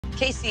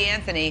Casey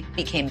Anthony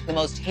became the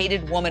most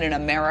hated woman in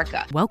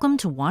America. Welcome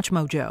to Watch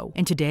Mojo,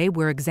 and today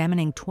we're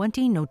examining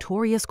 20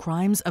 notorious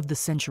crimes of the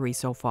century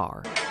so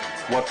far.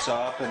 What's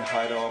up, and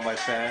hi to all my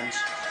fans.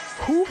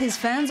 Who his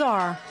fans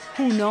are,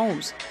 who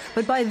knows?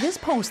 But by this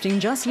posting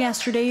just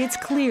yesterday, it's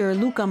clear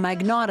Luca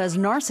Magnotta's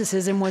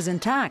narcissism was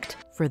intact.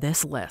 For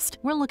this list,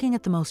 we're looking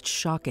at the most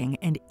shocking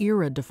and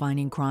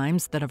era-defining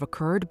crimes that have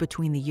occurred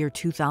between the year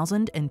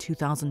 2000 and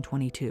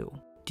 2022.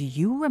 Do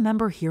you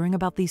remember hearing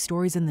about these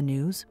stories in the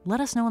news?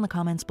 Let us know in the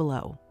comments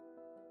below.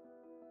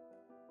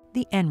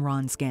 The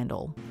Enron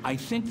scandal. I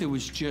think there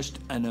was just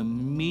an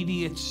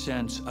immediate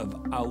sense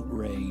of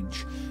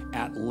outrage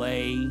at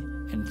Lay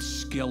and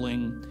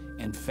Skilling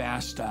and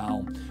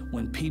Fastow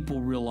when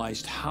people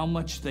realized how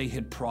much they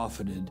had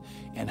profited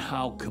and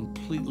how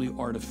completely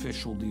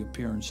artificial the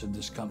appearance of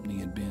this company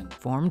had been.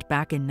 Formed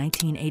back in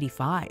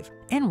 1985,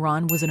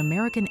 Enron was an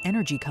American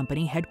energy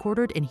company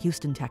headquartered in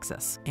Houston,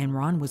 Texas.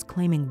 Enron was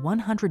claiming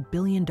 $100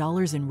 billion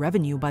in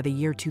revenue by the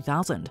year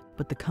 2000,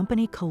 but the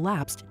company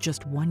collapsed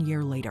just 1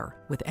 year later,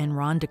 with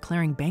Enron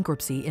declaring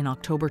bankruptcy in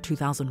October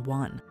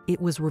 2001.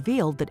 It was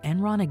revealed that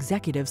Enron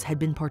executives had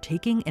been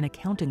partaking in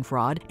accounting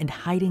fraud and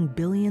hiding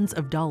billions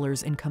of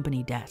dollars in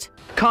company debt.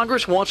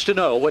 Congress wants to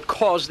know what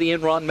caused the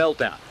Enron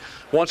meltdown,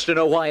 wants to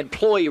know why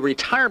employee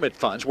retirement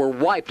funds were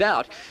wiped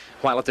out,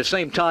 while at the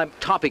same time,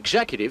 top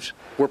executives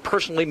were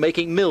personally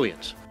making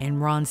millions.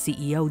 Enron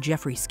CEO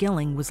Jeffrey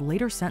Skilling was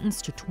later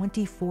sentenced to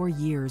 24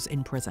 years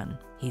in prison.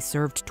 He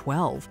served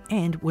 12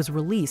 and was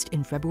released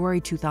in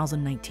February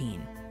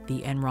 2019.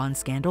 The Enron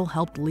scandal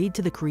helped lead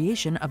to the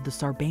creation of the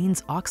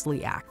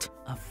Sarbanes-Oxley Act,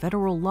 a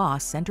federal law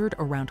centered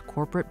around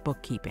corporate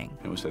bookkeeping.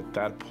 It was at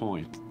that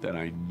point that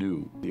I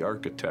knew the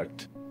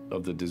architect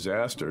of the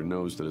disaster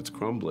knows that it's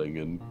crumbling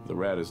and the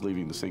rat is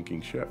leaving the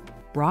sinking ship.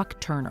 Brock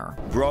Turner.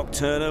 Brock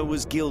Turner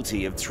was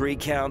guilty of 3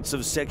 counts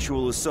of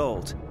sexual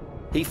assault.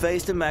 He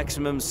faced a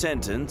maximum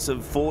sentence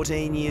of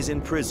 14 years in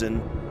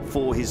prison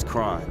for his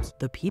crimes.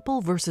 The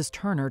People versus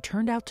Turner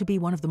turned out to be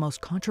one of the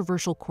most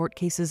controversial court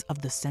cases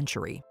of the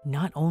century,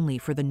 not only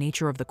for the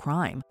nature of the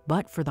crime,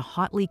 but for the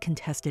hotly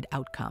contested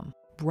outcome.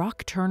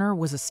 Brock Turner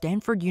was a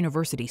Stanford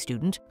University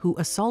student who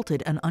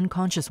assaulted an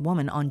unconscious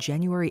woman on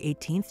January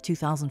 18,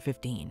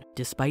 2015.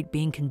 Despite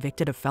being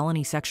convicted of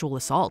felony sexual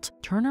assault,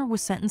 Turner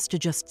was sentenced to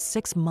just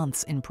 6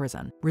 months in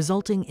prison,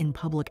 resulting in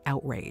public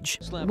outrage.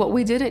 What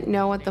we didn't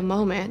know at the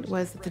moment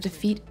was that the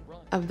defeat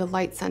of the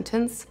light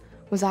sentence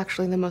was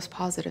actually the most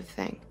positive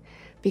thing,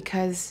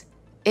 because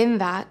in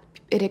that,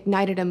 it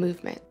ignited a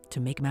movement. To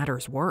make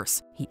matters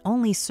worse, he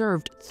only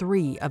served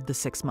 3 of the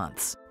 6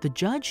 months. The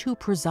judge who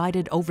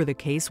presided over the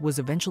case was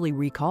eventually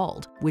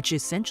recalled, which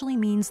essentially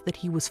means that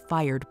he was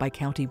fired by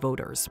county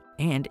voters.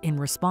 And in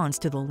response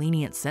to the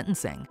lenient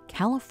sentencing,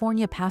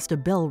 California passed a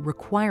bill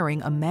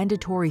requiring a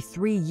mandatory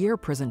 3-year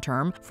prison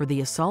term for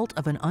the assault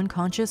of an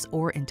unconscious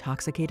or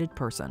intoxicated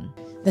person.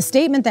 The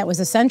statement that was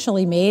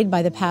essentially made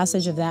by the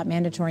passage of that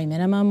mandatory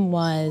minimum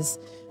was,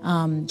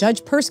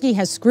 Judge Persky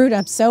has screwed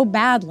up so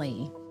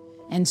badly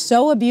and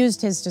so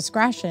abused his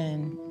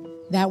discretion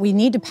that we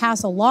need to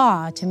pass a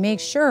law to make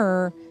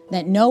sure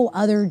that no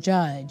other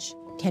judge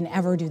can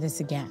ever do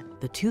this again.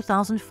 The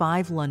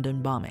 2005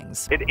 London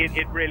bombings.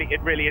 It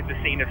really is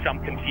a scene of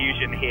some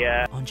confusion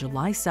here. On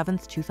July 7,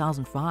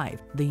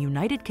 2005, the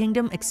United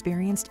Kingdom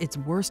experienced its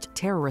worst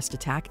terrorist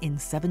attack in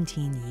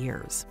 17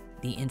 years.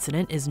 The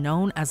incident is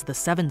known as the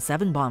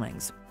 7/7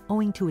 bombings,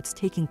 owing to its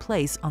taking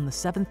place on the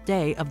 7th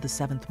day of the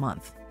 7th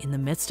month. In the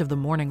midst of the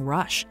morning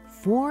rush,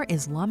 4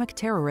 Islamic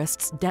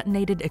terrorists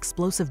detonated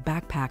explosive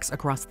backpacks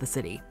across the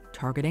city,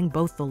 targeting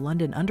both the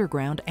London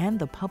Underground and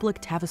the public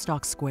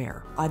Tavistock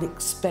Square. I'd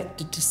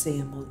expected to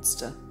see a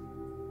monster,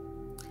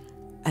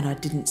 and I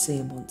didn't see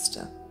a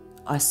monster.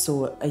 I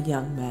saw a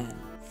young man.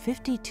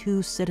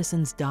 52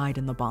 citizens died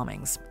in the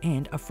bombings,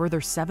 and a further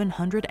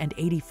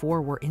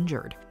 784 were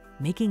injured,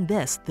 making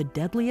this the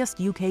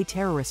deadliest UK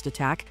terrorist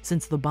attack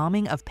since the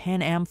bombing of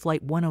Pan Am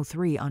Flight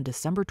 103 on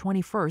December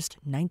 21,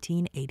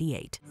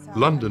 1988.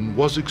 London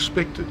was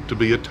expected to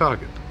be a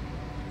target,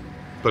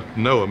 but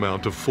no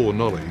amount of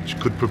foreknowledge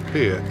could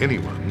prepare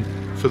anyone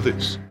for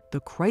this.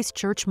 The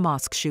Christchurch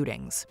mosque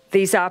shootings.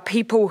 These are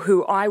people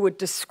who I would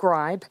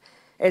describe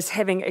as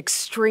having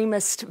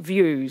extremist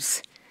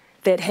views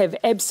that have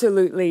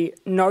absolutely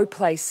no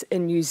place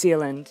in New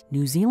Zealand.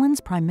 New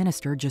Zealand's Prime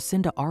Minister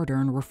Jacinda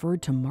Ardern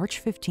referred to March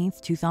 15,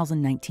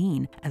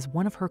 2019 as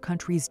one of her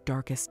country's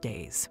darkest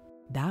days.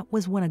 That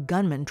was when a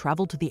gunman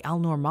traveled to the Al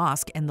Noor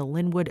Mosque and the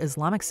Linwood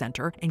Islamic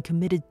Center and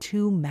committed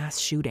 2 mass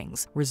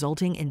shootings,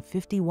 resulting in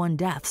 51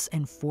 deaths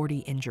and 40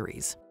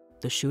 injuries.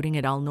 The shooting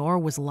at Al Noor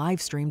was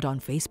live-streamed on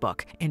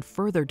Facebook and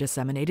further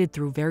disseminated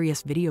through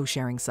various video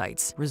sharing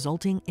sites,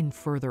 resulting in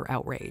further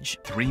outrage.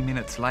 3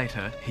 minutes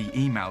later, he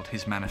emailed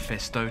his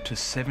manifesto to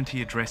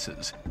 70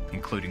 addresses,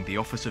 including the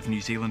office of New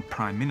Zealand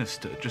Prime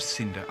Minister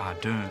Jacinda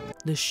Ardern.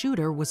 The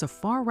shooter was a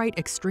far-right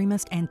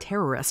extremist and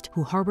terrorist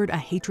who harbored a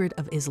hatred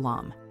of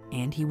Islam,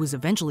 and he was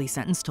eventually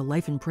sentenced to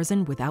life in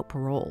prison without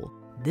parole.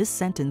 This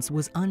sentence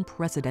was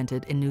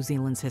unprecedented in New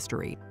Zealand's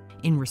history.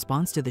 In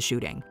response to the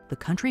shooting, the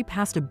country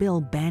passed a bill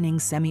banning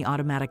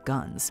semi-automatic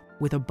guns,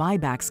 with a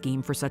buyback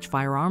scheme for such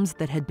firearms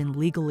that had been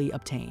legally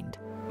obtained.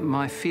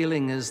 My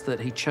feeling is that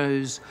he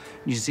chose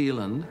New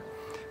Zealand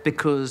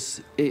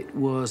because it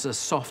was a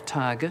soft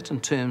target in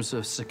terms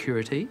of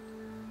security.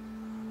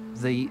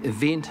 The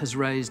event has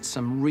raised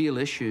some real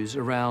issues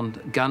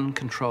around gun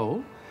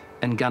control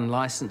and gun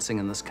licensing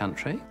in this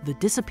country. The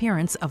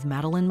disappearance of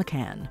Madeleine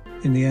McCann.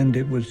 In the end,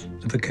 it was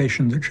a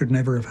vacation that should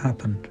never have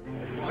happened.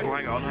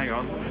 Oh, hang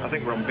on. I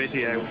think we're on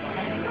video.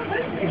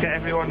 Get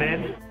everyone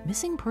in.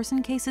 Missing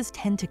person cases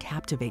tend to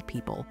captivate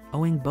people,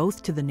 owing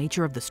both to the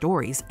nature of the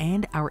stories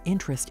and our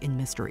interest in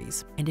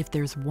mysteries. And if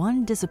there's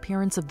one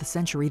disappearance of the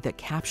century that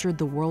captured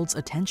the world's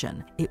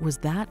attention, it was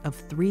that of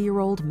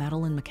 3-year-old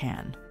Madeleine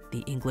McCann.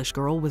 The English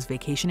girl was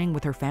vacationing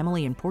with her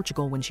family in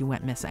Portugal when she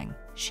went missing.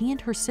 She and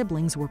her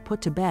siblings were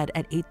put to bed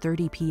at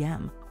 8:30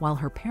 p.m., while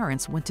her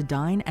parents went to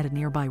dine at a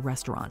nearby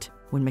restaurant.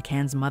 When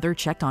McCann's mother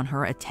checked on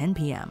her at 10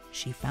 p.m.,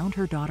 she found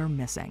her daughter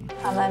missing.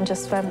 And then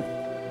just went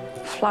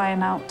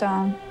flying out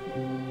down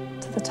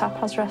to the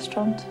tapas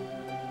restaurant,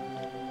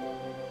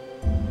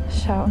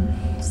 shouting,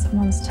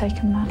 "Someone's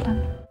taken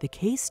Madeleine." The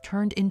case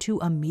turned into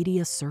a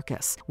media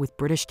circus, with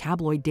British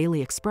tabloid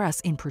Daily Express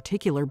in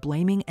particular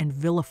blaming and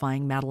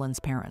vilifying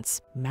Madeleine's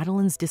parents.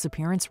 Madeleine's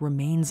disappearance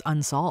remains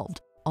unsolved,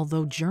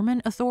 although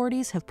German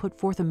authorities have put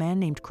forth a man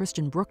named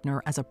Christian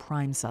Bruckner as a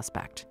prime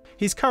suspect.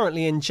 He's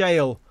currently in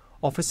jail.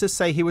 Officers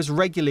say he was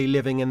regularly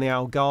living in the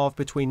Algarve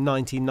between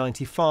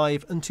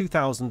 1995 and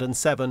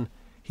 2007.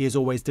 He has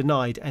always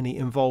denied any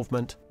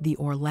involvement. The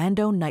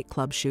Orlando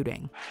Nightclub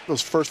Shooting.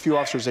 Those first few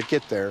officers that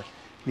get there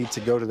need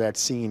to go to that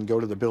scene, go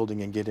to the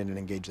building and get in and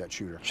engage that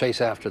shooter. Chase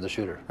after the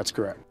shooter. That's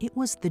correct. It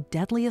was the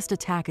deadliest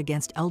attack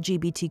against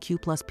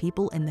LGBTQ+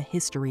 people in the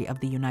history of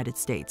the United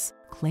States,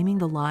 claiming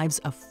the lives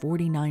of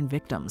 49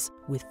 victims,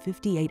 with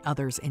 58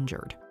 others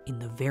injured. In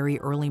the very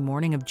early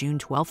morning of June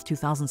 12,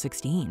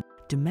 2016,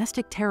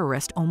 domestic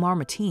terrorist Omar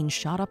Mateen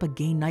shot up a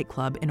gay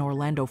nightclub in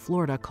Orlando,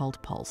 Florida called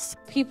Pulse.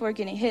 People are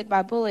getting hit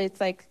by bullets,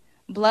 like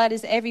blood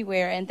is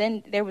everywhere, and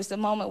then there was a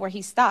moment where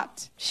he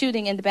stopped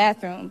shooting in the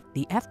bathroom.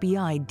 The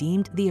FBI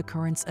deemed the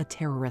occurrence a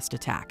terrorist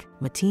attack.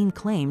 Mateen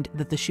claimed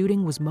that the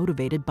shooting was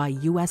motivated by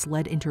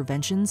US-led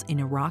interventions in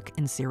Iraq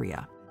and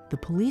Syria. The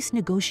police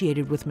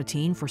negotiated with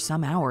Mateen for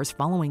some hours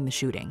following the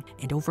shooting,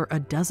 and over a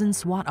dozen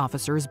SWAT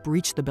officers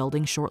breached the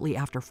building shortly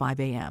after 5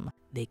 a.m.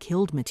 They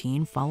killed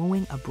Mateen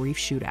following a brief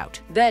shootout.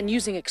 Then,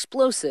 using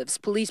explosives,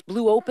 police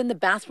blew open the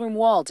bathroom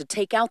wall to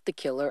take out the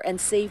killer and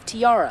save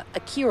Tiara,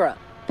 Akira,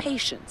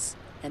 Patience,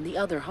 and the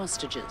other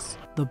hostages.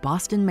 The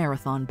Boston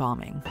Marathon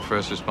bombing.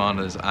 First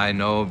responders, I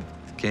know,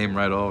 came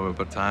right over,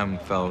 but time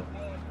felt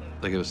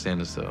like it was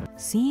standing still.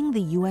 Seeing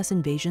the U.S.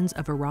 invasions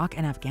of Iraq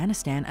and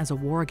Afghanistan as a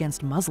war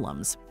against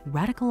Muslims,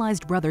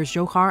 radicalized brothers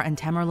Johar and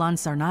Tamerlan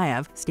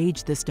Tsarnaev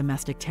staged this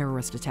domestic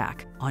terrorist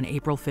attack. On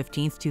April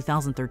 15,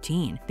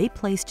 2013, they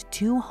placed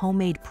 2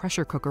 homemade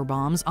pressure cooker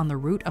bombs on the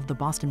route of the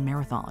Boston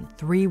Marathon.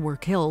 3 were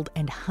killed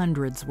and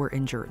hundreds were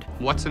injured.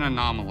 What's an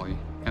anomaly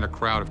in a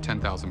crowd of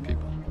 10,000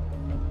 people?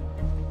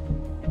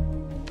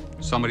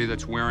 Somebody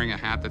that's wearing a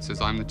hat that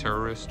says, "I'm the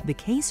terrorist"? The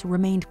case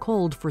remained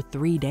cold for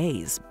 3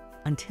 days,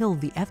 until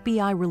the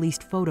FBI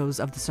released photos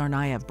of the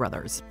Tsarnaev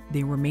brothers.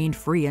 They remained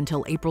free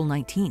until April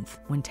 19th,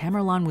 when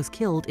Tamerlan was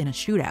killed in a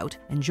shootout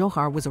and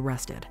Johar was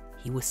arrested.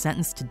 He was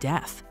sentenced to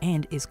death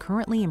and is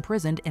currently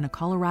imprisoned in a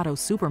Colorado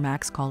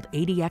supermax called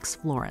ADX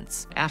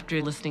Florence.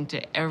 After listening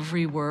to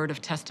every word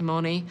of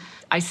testimony,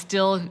 I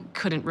still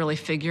couldn't really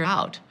figure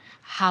out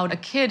how a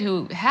kid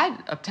who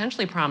had a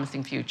potentially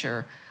promising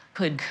future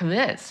could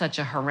commit such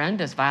a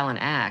horrendous, violent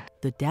act.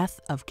 The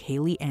death of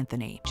Caylee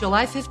Anthony.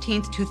 July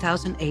 15th,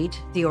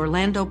 2008, the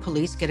Orlando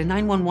police get a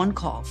 911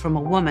 call from a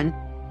woman.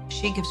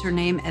 She gives her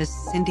name as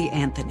Cindy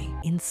Anthony.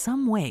 In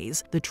some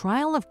ways, the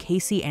trial of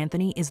Casey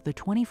Anthony is the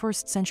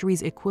 21st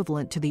century's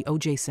equivalent to the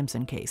O.J.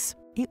 Simpson case.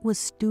 It was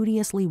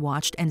studiously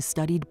watched and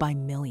studied by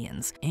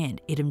millions,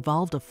 and it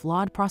involved a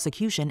flawed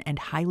prosecution and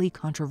highly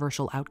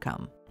controversial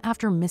outcome.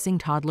 After missing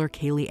toddler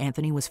Caylee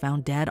Anthony was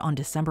found dead on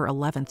December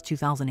 11,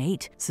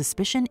 2008,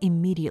 suspicion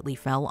immediately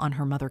fell on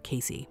her mother,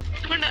 Casey.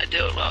 We're not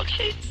doing well,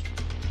 Case.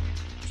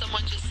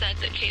 Someone just said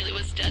that Caylee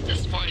was dead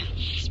this morning.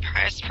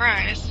 Surprise,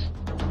 surprise.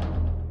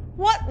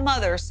 What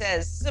mother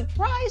says,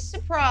 surprise,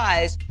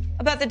 surprise,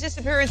 about the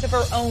disappearance of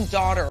her own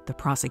daughter? The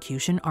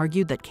prosecution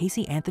argued that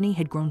Casey Anthony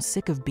had grown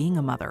sick of being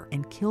a mother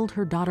and killed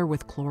her daughter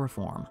with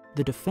chloroform.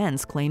 The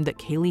defense claimed that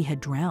Caylee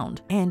had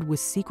drowned and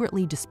was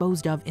secretly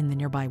disposed of in the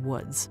nearby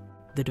woods.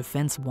 The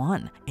defense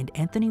won, and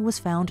Anthony was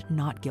found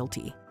not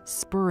guilty,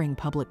 spurring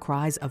public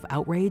cries of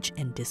outrage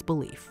and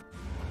disbelief.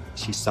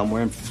 She's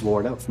somewhere in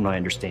Florida, from what I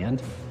understand.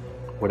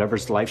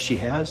 Whatever's life she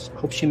has,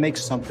 hope she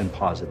makes something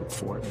positive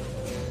for it.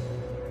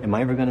 Am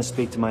I ever going to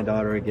speak to my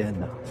daughter again?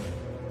 No.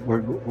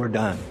 We're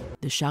done.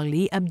 The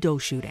Charlie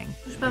Hebdo shooting.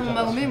 Touche pas à mon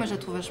Mahomet, moi je la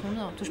trouve vachement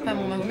bien. Touche pas à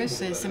mon Mahomet,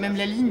 c'est même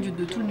la ligne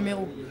de tout le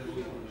numéro.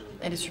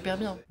 Elle est super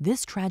bien.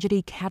 This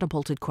tragedy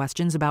catapulted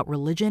questions about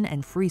religion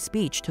and free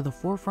speech to the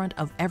forefront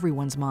of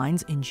everyone's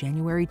minds in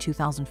January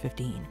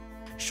 2015.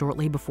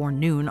 Shortly before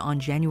noon on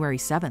January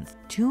 7th,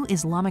 2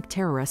 Islamic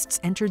terrorists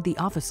entered the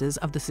offices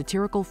of the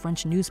satirical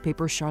French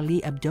newspaper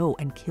Charlie Hebdo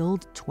and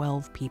killed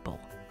 12 people.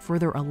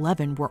 Further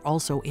 11 were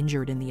also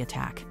injured in the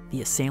attack.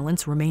 The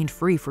assailants remained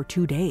free for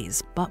 2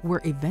 days, but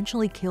were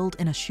eventually killed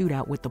in a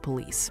shootout with the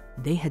police.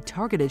 They had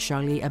targeted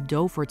Charlie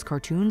Hebdo for its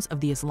cartoons of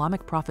the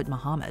Islamic prophet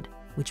Muhammad,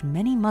 which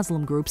many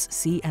Muslim groups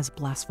see as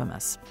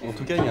blasphemous. En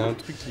tout cas, il y a un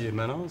truc qui est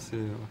malin, c'est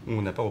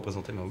on n'a pas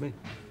représenté Mahomet.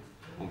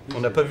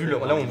 On n'a pas vu là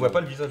on voit pas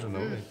le visage de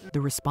Mahomet.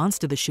 The response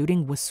to the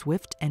shooting was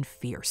swift and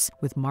fierce,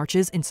 with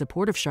marches in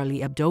support of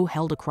Charlie Hebdo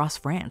held across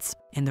France,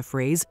 and the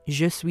phrase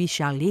 "Je suis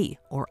Charlie"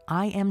 or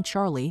 "I am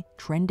Charlie"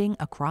 trending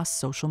across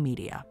social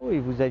media. Et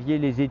vous aviez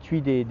les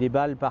étuis des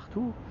balles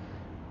partout,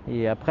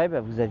 et après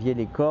vous aviez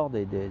les corps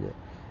de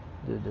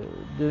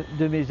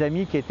mes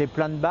amis qui étaient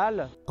pleins de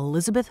balles.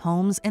 Elizabeth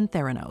Holmes and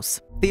Theranos.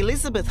 The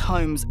Elizabeth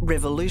Holmes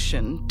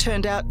revolution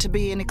turned out to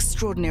be an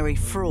extraordinary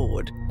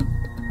fraud.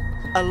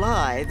 A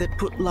lie that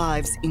put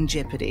lives in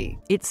jeopardy.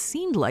 It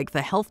seemed like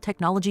the health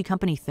technology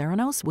company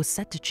Theranos was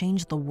set to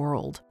change the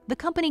world. The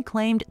company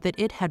claimed that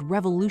it had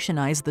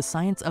revolutionized the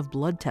science of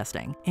blood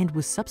testing and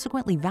was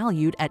subsequently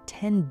valued at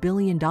 $10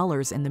 billion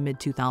in the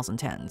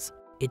mid-2010s.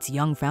 Its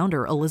young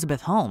founder,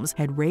 Elizabeth Holmes,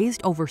 had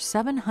raised over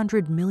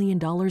 $700 million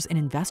in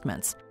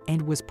investments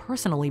and was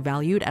personally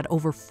valued at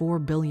over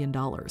 $4 billion.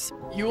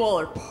 You all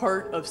are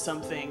part of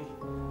something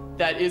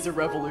that is a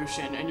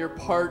revolution, and you're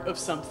part of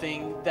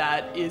something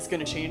that is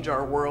going to change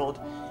our world.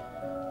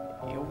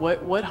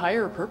 What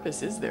higher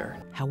purpose is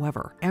there?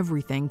 However,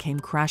 everything came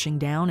crashing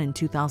down in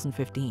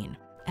 2015.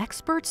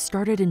 Experts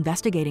started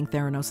investigating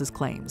Theranos'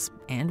 claims,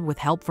 and with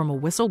help from a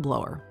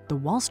whistleblower, the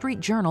Wall Street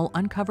Journal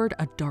uncovered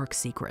a dark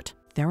secret.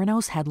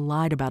 Theranos had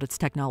lied about its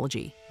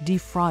technology,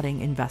 defrauding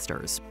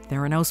investors.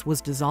 Theranos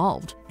was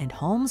dissolved, and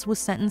Holmes was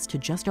sentenced to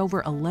just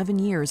over 11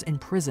 years in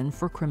prison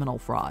for criminal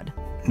fraud.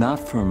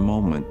 Not for a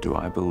moment do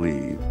I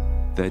believe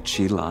that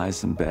she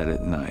lies in bed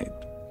at night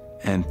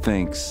and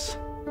thinks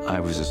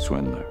I was a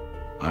swindler,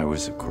 I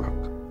was a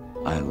crook,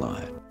 I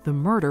lied. The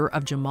murder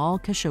of Jamal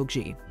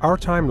Khashoggi. Our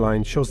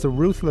timeline shows the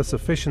ruthless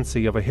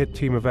efficiency of a hit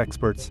team of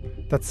experts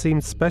that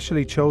seemed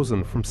specially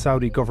chosen from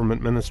Saudi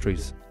government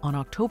ministries. On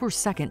October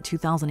 2,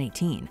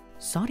 2018,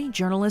 Saudi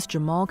journalist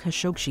Jamal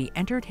Khashoggi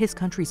entered his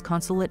country's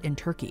consulate in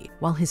Turkey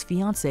while his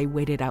fiancée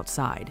waited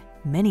outside.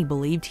 Many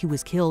believed he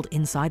was killed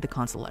inside the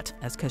consulate,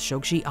 as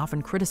Khashoggi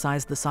often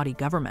criticized the Saudi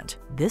government.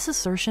 This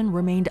assertion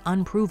remained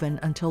unproven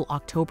until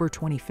October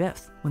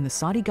 25th, when the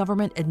Saudi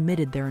government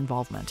admitted their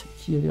involvement.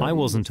 I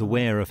wasn't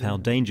aware of how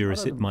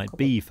dangerous it might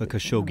be for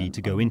Khashoggi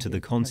to go into the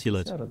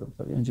consulate.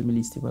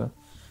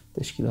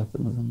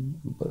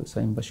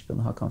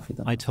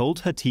 I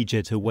told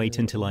Hatice to wait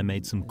until I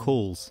made some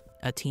calls.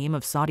 A team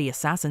of Saudi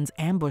assassins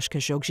ambushed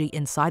Khashoggi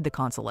inside the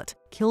consulate,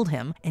 killed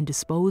him, and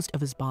disposed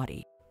of his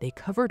body. They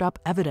covered up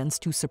evidence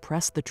to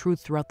suppress the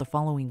truth throughout the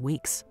following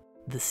weeks.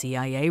 The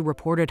CIA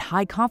reported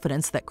high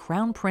confidence that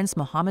Crown Prince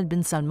Mohammed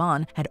bin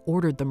Salman had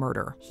ordered the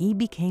murder. He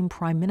became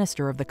Prime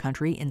Minister of the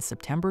country in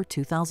September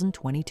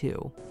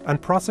 2022.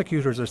 And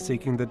prosecutors are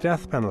seeking the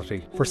death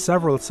penalty for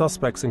several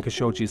suspects in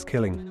Khashoggi's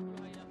killing.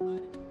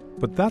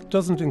 But that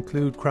doesn't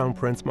include Crown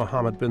Prince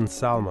Mohammed bin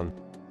Salman,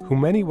 who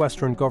many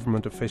Western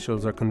government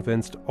officials are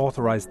convinced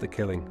authorized the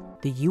killing.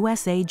 The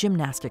USA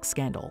gymnastics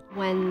scandal.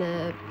 When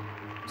the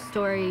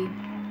story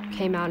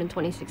came out in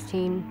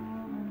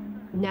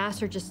 2016,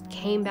 Nasser just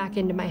came back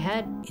into my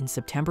head. In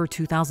September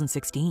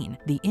 2016,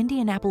 the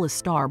Indianapolis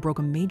Star broke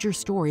a major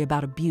story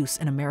about abuse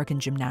in American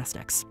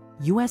gymnastics.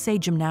 USA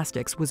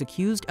Gymnastics was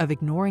accused of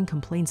ignoring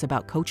complaints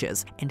about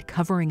coaches and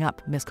covering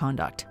up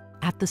misconduct.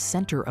 At the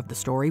center of the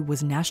story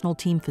was national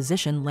team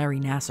physician Larry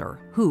Nasser,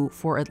 who,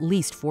 for at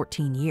least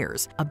 14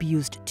 years,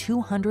 abused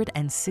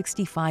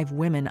 265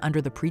 women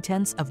under the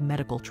pretense of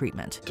medical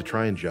treatment. To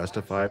try and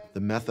justify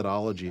the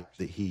methodology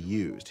that he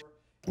used,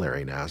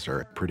 Larry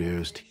Nasser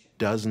produced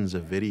dozens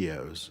of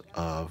videos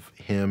of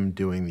him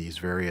doing these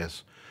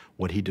various,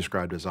 what he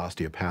described as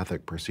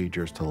osteopathic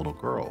procedures to little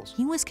girls.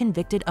 He was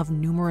convicted of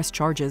numerous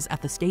charges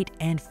at the state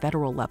and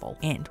federal level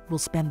and will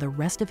spend the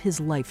rest of his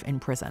life in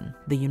prison.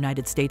 The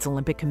United States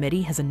Olympic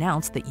Committee has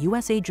announced that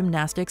USA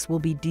Gymnastics will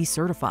be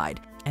decertified,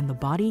 and the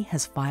body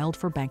has filed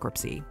for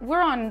bankruptcy.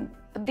 We're on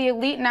the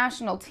elite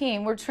national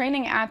team. We're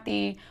training at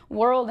the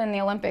world and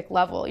the Olympic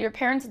level. Your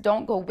parents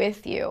don't go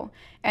with you,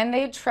 and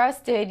they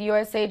trusted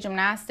USA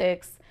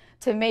Gymnastics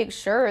to make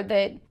sure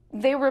that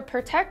they were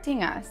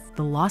protecting us.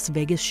 The Las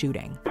Vegas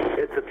shooting.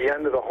 It's at the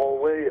end of the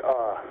hallway.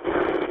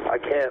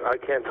 I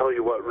can't tell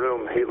you what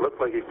room. He looked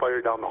like he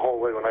fired down the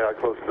hallway when I got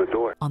close to the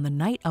door. On the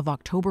night of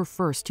October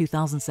 1st,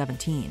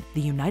 2017,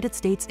 the United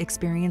States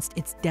experienced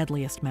its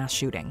deadliest mass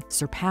shooting,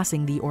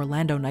 surpassing the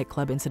Orlando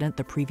Nightclub incident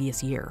the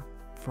previous year.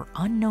 For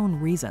unknown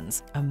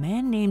reasons, a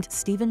man named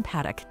Stephen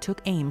Paddock took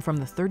aim from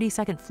the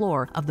 32nd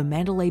floor of the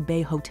Mandalay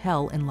Bay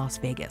Hotel in Las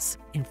Vegas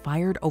and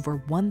fired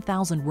over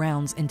 1,000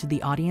 rounds into the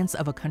audience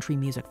of a country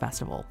music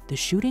festival. The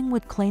shooting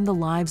would claim the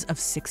lives of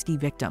 60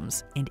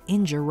 victims and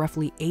injure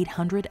roughly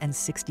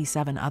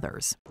 867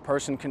 others. A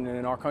person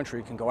in our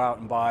country can go out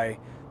and buy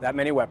that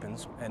many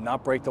weapons and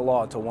not break the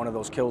law until one of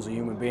those kills a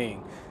human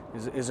being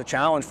is a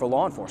challenge for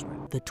law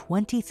enforcement. The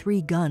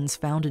 23 guns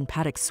found in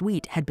Paddock's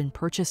suite had been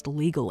purchased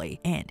legally,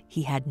 and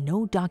he had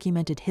no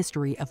documented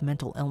history of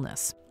mental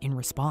illness. In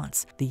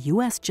response, the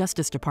U.S.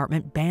 Justice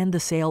Department banned the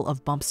sale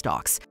of bump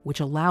stocks,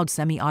 which allowed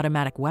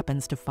semi-automatic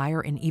weapons to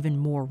fire in even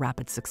more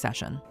rapid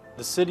succession.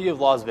 The city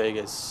of Las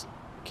Vegas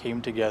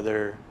came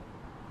together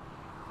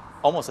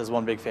almost as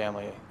one big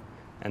family.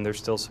 And they're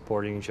still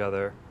supporting each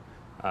other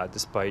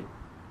despite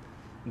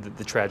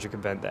the tragic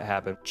event that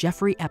happened.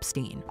 Jeffrey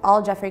Epstein.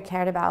 All Jeffrey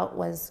cared about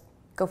was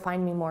go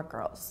find me more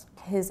girls.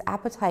 His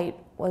appetite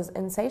was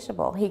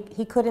insatiable.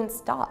 He couldn't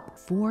stop.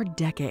 For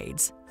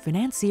decades,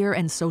 financier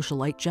and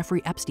socialite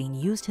Jeffrey Epstein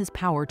used his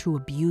power to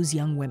abuse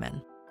young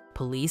women.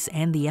 Police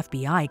and the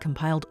FBI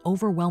compiled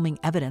overwhelming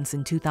evidence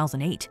in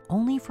 2008,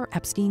 only for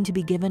Epstein to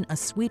be given a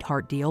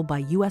sweetheart deal by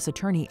U.S.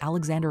 Attorney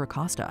Alexander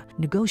Acosta,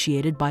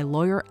 negotiated by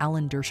lawyer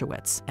Alan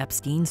Dershowitz.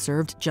 Epstein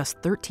served just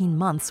 13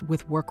 months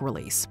with work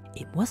release.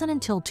 It wasn't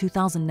until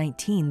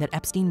 2019 that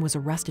Epstein was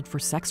arrested for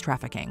sex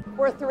trafficking.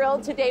 We're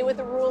thrilled today with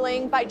the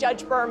ruling by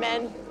Judge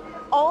Berman.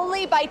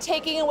 Only by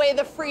taking away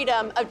the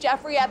freedom of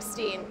Jeffrey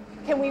Epstein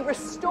can we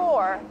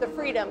restore the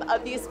freedom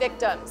of these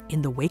victims.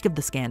 In the wake of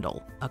the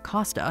scandal,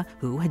 Acosta,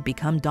 who had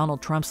become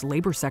Donald Trump's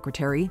labor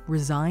secretary,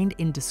 resigned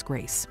in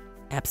disgrace.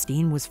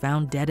 Epstein was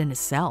found dead in his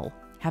cell,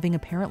 having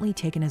apparently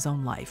taken his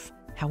own life.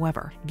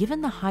 However,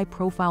 given the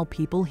high-profile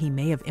people he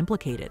may have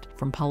implicated,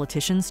 from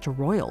politicians to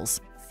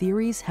royals,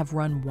 theories have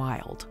run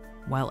wild.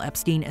 While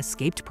Epstein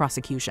escaped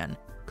prosecution,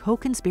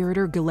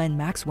 co-conspirator Ghislaine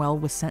Maxwell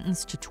was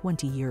sentenced to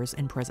 20 years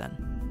in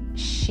prison.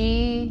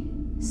 She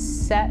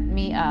set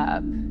me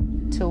up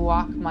to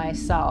walk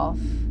myself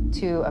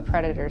to a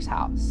predator's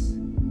house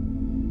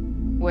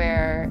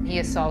where he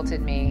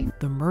assaulted me.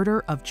 The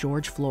murder of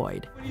George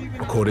Floyd.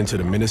 According to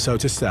the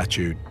Minnesota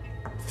statute,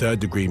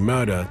 third-degree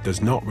murder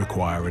does not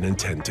require an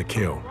intent to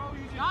kill.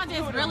 Y'all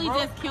just really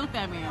just killed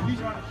that man.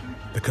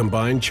 The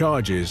combined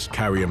charges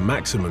carry a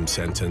maximum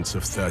sentence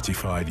of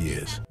 35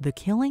 years. The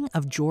killing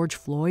of George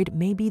Floyd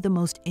may be the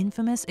most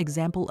infamous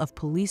example of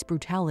police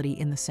brutality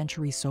in the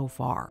century so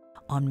far.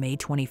 On May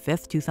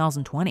 25,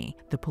 2020,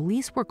 the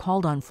police were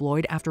called on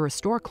Floyd after a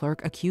store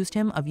clerk accused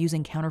him of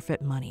using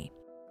counterfeit money.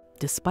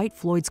 Despite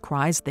Floyd's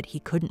cries that he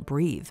couldn't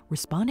breathe,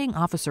 responding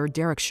officer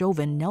Derek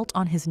Chauvin knelt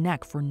on his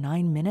neck for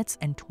 9 minutes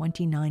and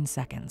 29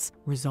 seconds,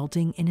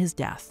 resulting in his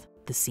death.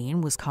 The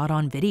scene was caught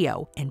on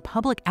video, and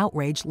public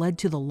outrage led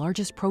to the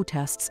largest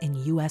protests in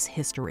U.S.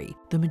 history.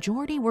 The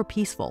majority were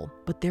peaceful,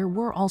 but there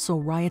were also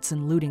riots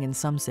and looting in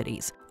some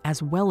cities,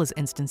 as well as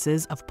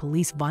instances of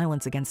police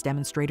violence against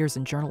demonstrators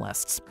and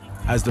journalists.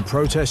 As the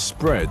protest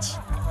spreads,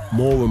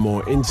 more and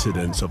more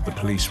incidents of the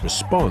police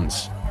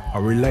response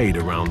are relayed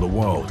around the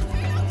world.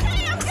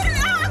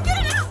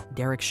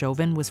 Derek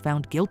Chauvin was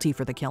found guilty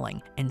for the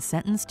killing and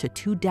sentenced to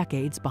 2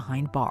 decades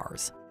behind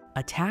bars.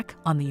 Attack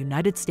on the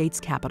United States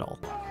Capitol.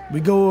 We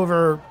go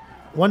over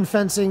one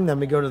fencing, then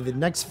we go to the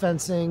next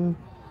fencing,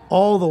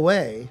 all the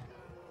way.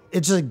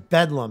 It's just like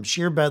bedlam,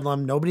 sheer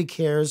bedlam. Nobody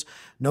cares.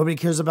 Nobody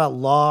cares about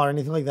law or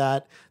anything like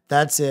that.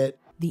 That's it.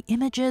 The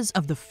images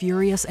of the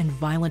furious and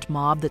violent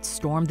mob that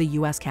stormed the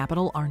U.S.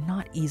 Capitol are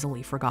not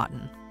easily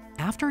forgotten.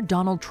 After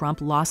Donald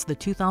Trump lost the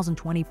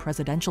 2020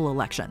 presidential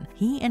election,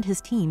 he and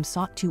his team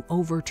sought to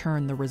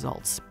overturn the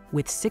results,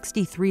 with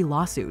 63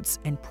 lawsuits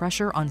and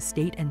pressure on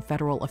state and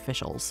federal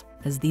officials.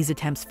 As these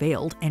attempts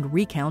failed and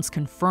recounts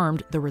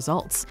confirmed the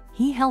results,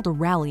 he held a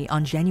rally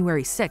on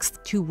January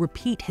 6th to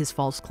repeat his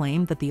false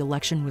claim that the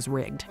election was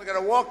rigged. We're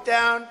going to walk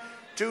down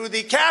to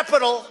the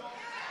Capitol,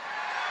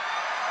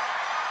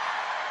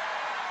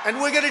 and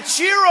we're going to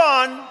cheer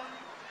on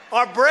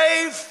our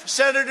brave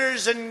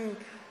senators and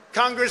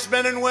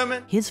congressmen and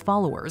women. His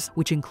followers,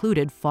 which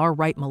included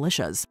far-right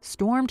militias,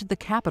 stormed the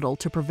Capitol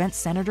to prevent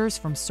senators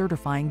from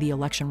certifying the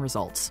election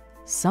results.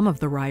 Some of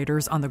the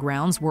rioters on the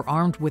grounds were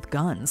armed with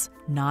guns,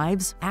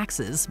 knives,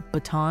 axes,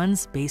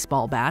 batons,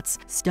 baseball bats,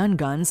 stun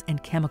guns,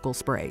 and chemical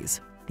sprays.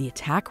 The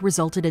attack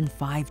resulted in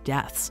 5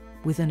 deaths,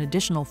 with an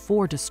additional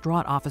 4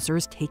 distraught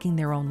officers taking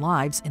their own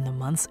lives in the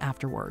months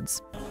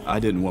afterwards. I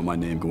didn't want my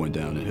name going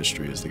down in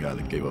history as the guy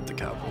that gave up the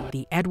Capitol.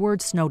 The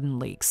Edward Snowden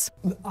Leaks.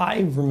 I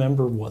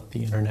remember what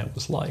the internet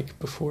was like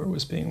before it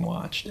was being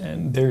watched,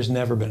 and there's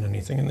never been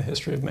anything in the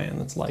history of man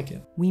that's like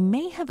it. We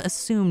may have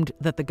assumed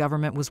that the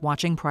government was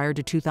watching prior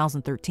to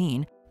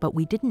 2013, but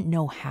we didn't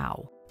know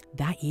how.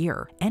 That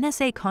year,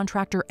 NSA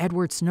contractor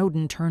Edward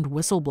Snowden turned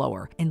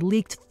whistleblower and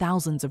leaked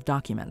thousands of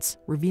documents,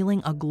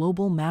 revealing a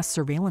global mass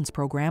surveillance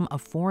program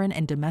of foreign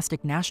and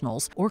domestic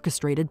nationals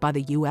orchestrated by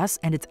the U.S.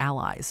 and its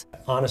allies.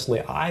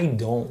 Honestly, I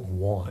don't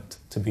want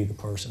to be the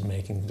person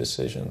making the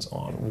decisions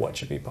on what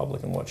should be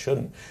public and what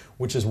shouldn't,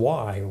 which is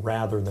why,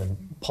 rather than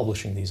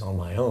publishing these on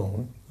my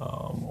own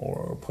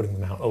or putting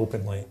them out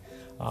openly,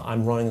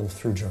 I'm running them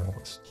through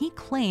journalists. He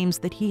claims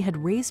that he had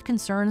raised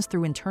concerns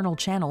through internal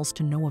channels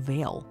to no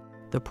avail.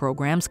 The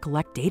programs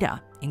collect data,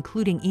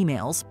 including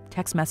emails,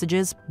 text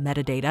messages,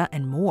 metadata,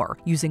 and more,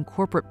 using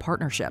corporate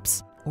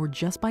partnerships, or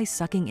just by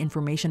sucking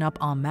information up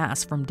en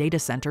masse from data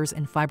centers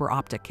and fiber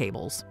optic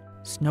cables.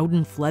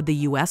 Snowden fled the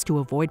U.S. to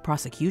avoid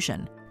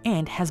prosecution,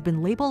 and has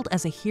been labeled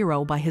as a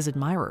hero by his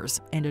admirers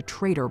and a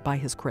traitor by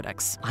his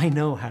critics. I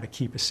know how to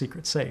keep a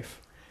secret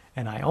safe,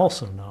 and I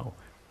also know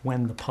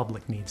when the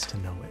public needs to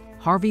know it.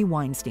 Harvey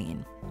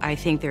Weinstein. I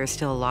think there are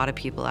still a lot of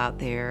people out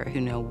there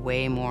who know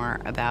way more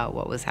about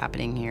what was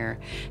happening here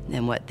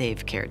than what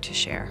they've cared to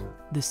share.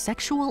 The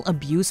sexual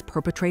abuse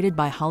perpetrated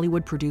by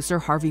Hollywood producer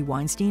Harvey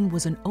Weinstein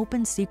was an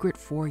open secret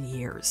for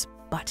years.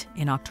 But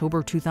in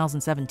October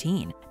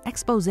 2017,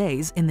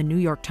 exposés in the New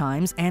York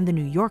Times and the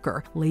New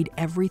Yorker laid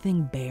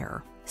everything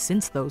bare.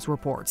 Since those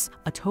reports,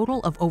 a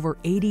total of over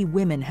 80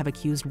 women have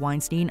accused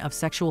Weinstein of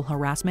sexual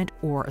harassment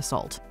or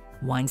assault.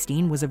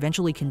 Weinstein was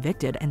eventually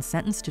convicted and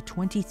sentenced to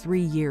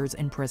 23 years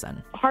in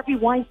prison. Harvey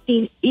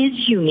Weinstein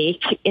is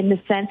unique in the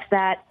sense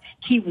that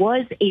he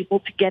was able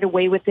to get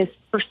away with this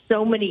for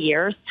so many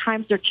years.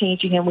 Times are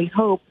changing, and we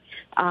hope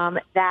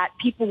that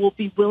people will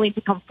be willing to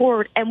come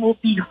forward and will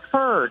be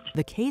heard.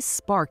 The case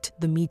sparked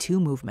the Me Too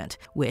movement,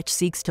 which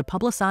seeks to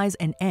publicize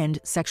and end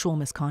sexual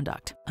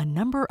misconduct. A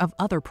number of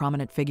other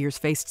prominent figures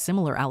faced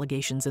similar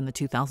allegations in the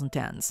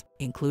 2010s,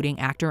 including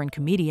actor and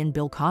comedian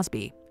Bill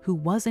Cosby, who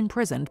was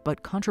imprisoned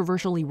but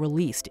controversially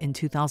released in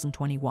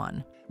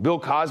 2021. Bill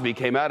Cosby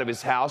came out of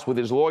his house with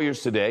his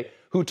lawyers today,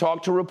 who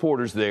talked to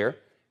reporters there.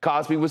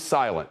 Cosby was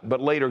silent, but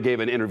later gave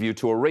an interview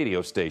to a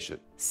radio station.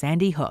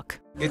 Sandy Hook.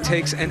 It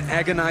takes an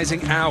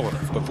agonizing hour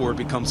before it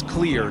becomes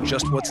clear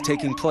just what's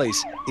taking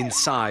place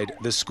inside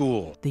the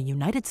school. The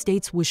United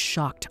States was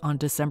shocked on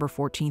December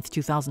 14,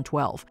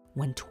 2012,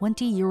 when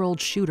 20-year-old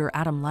shooter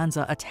Adam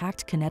Lanza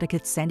attacked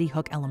Connecticut's Sandy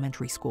Hook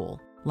Elementary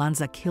School.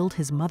 Lanza killed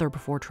his mother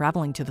before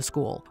traveling to the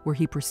school, where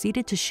he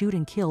proceeded to shoot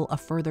and kill a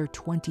further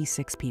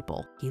 26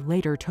 people. He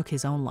later took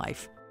his own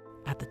life.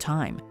 At the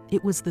time,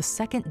 it was the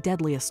second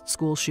deadliest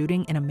school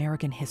shooting in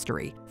American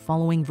history,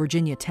 following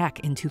Virginia Tech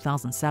in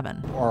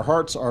 2007. Our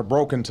hearts are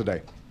broken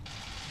today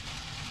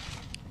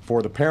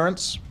for the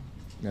parents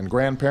and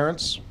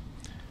grandparents,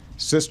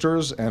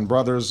 sisters and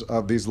brothers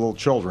of these little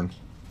children,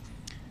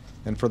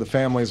 and for the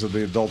families of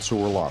the adults who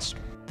were lost.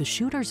 The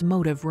shooter's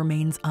motive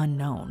remains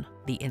unknown.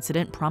 The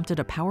incident prompted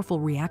a powerful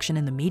reaction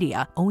in the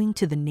media owing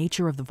to the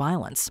nature of the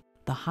violence,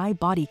 the high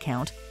body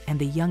count, and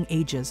the young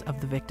ages of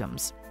the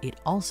victims. It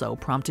also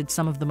prompted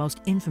some of the most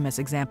infamous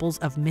examples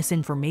of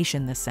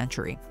misinformation this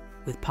century,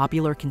 with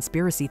popular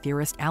conspiracy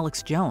theorist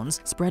Alex Jones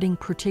spreading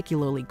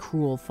particularly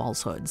cruel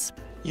falsehoods.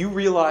 You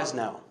realize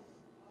now,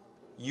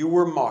 you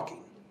were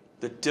mocking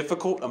the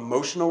difficult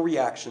emotional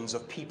reactions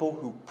of people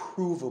who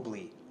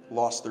provably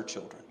lost their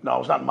children. No, I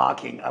was not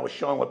mocking. I was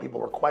showing what people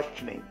were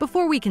questioning.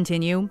 Before we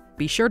continue,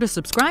 be sure to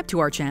subscribe to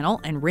our channel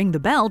and ring the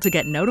bell to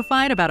get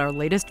notified about our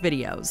latest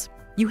videos.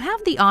 You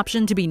have the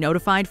option to be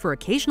notified for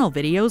occasional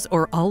videos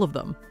or all of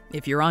them.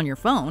 If you're on your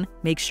phone,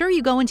 make sure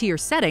you go into your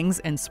settings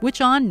and switch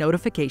on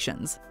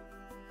notifications.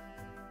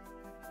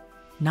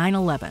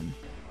 9/11.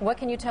 What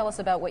can you tell us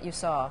about what you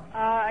saw?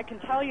 I can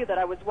tell you that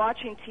I was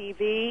watching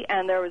TV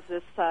and there was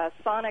this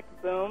sonic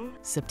boom.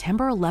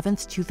 September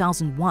 11th,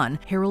 2001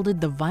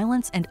 heralded the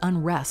violence and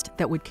unrest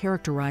that would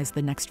characterize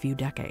the next few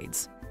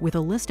decades. With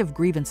a list of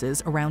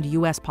grievances around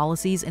U.S.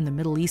 policies in the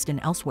Middle East and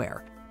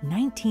elsewhere,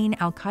 19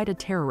 al-Qaeda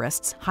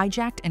terrorists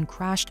hijacked and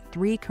crashed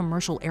 3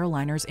 commercial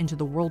airliners into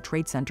the World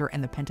Trade Center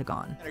and the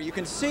Pentagon. You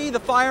can see the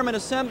firemen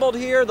assembled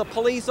here, the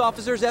police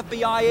officers,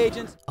 FBI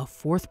agents. A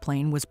 4th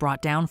plane was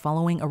brought down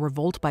following a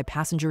revolt by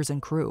passengers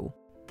and crew.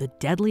 The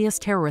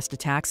deadliest terrorist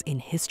attacks in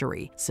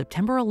history,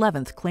 September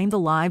 11th claimed the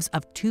lives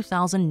of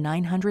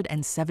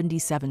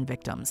 2,977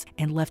 victims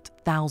and left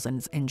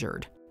thousands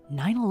injured.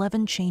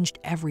 9/11 changed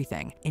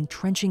everything,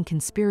 entrenching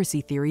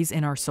conspiracy theories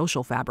in our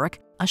social fabric,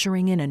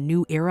 ushering in a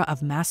new era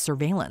of mass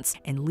surveillance,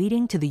 and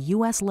leading to the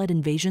US-led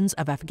invasions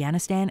of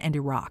Afghanistan and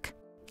Iraq.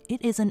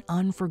 It is an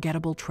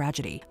unforgettable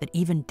tragedy that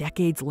even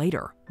decades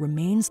later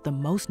remains the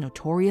most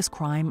notorious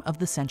crime of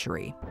the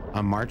century.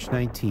 On March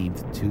 19,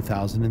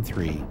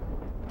 2003,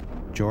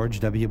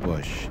 George W.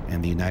 Bush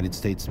and the United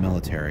States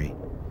military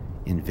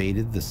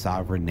invaded the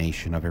sovereign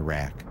nation of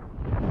Iraq,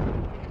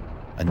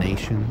 a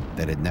nation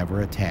that had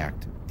never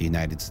attacked the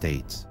United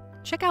States.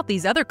 Check out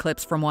these other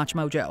clips from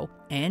WatchMojo,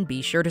 and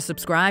be sure to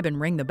subscribe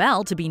and ring the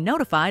bell to be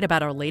notified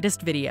about our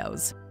latest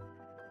videos.